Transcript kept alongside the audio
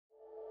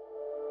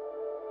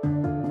Firstly,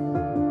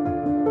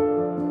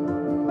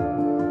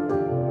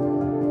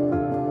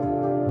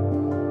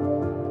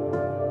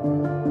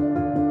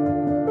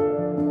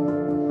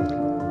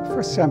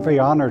 I'm very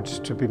honoured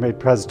to be made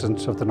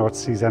President of the North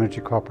Seas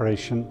Energy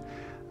Corporation,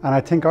 and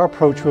I think our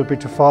approach will be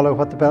to follow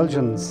what the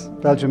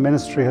Belgian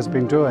Ministry has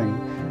been doing.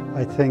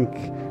 I think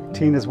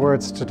Tina's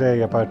words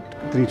today about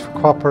the need for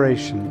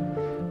cooperation,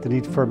 the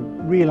need for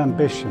real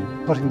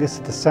ambition, putting this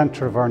at the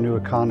centre of our new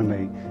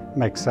economy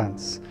makes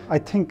sense. I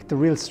think the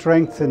real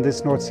strength in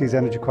this North Seas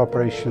Energy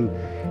Corporation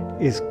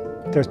is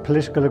there's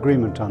political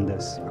agreement on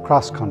this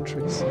across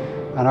countries,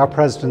 and our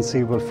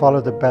presidency will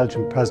follow the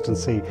Belgian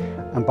presidency,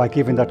 and by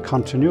giving that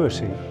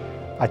continuity,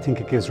 I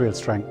think it gives real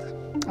strength.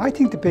 I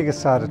think the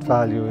biggest added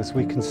value is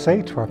we can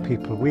say to our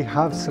people, we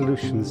have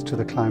solutions to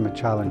the climate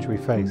challenge we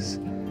face.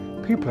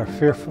 People are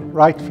fearful,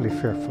 rightfully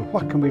fearful.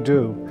 What can we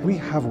do? We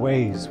have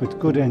ways with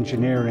good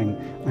engineering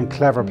and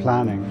clever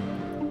planning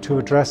to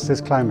address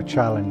this climate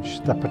challenge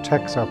that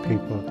protects our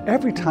people.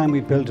 Every time we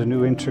build a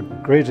new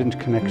grid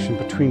interconnection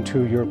between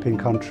two European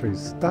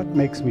countries, that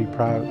makes me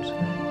proud.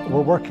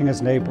 We're working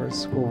as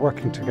neighbours, we're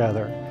working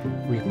together.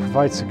 We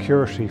provide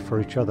security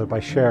for each other by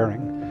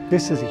sharing.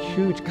 This is a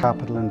huge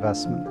capital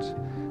investment.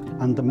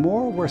 And the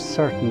more we're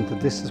certain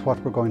that this is what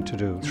we're going to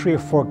do, 3 or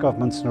 4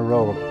 governments in a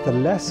row, the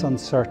less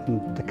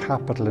uncertain the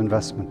capital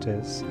investment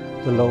is,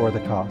 the lower the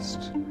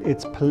cost.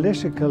 It's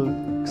political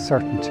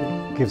certainty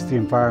gives the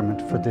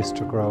environment for this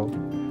to grow.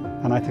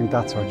 And I think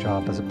that's our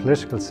job as a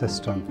political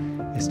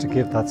system, is to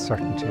give that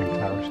certainty and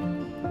clarity.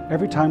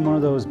 Every time one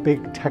of those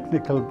big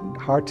technical,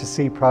 hard to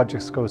see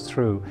projects goes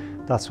through,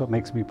 that's what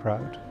makes me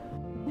proud.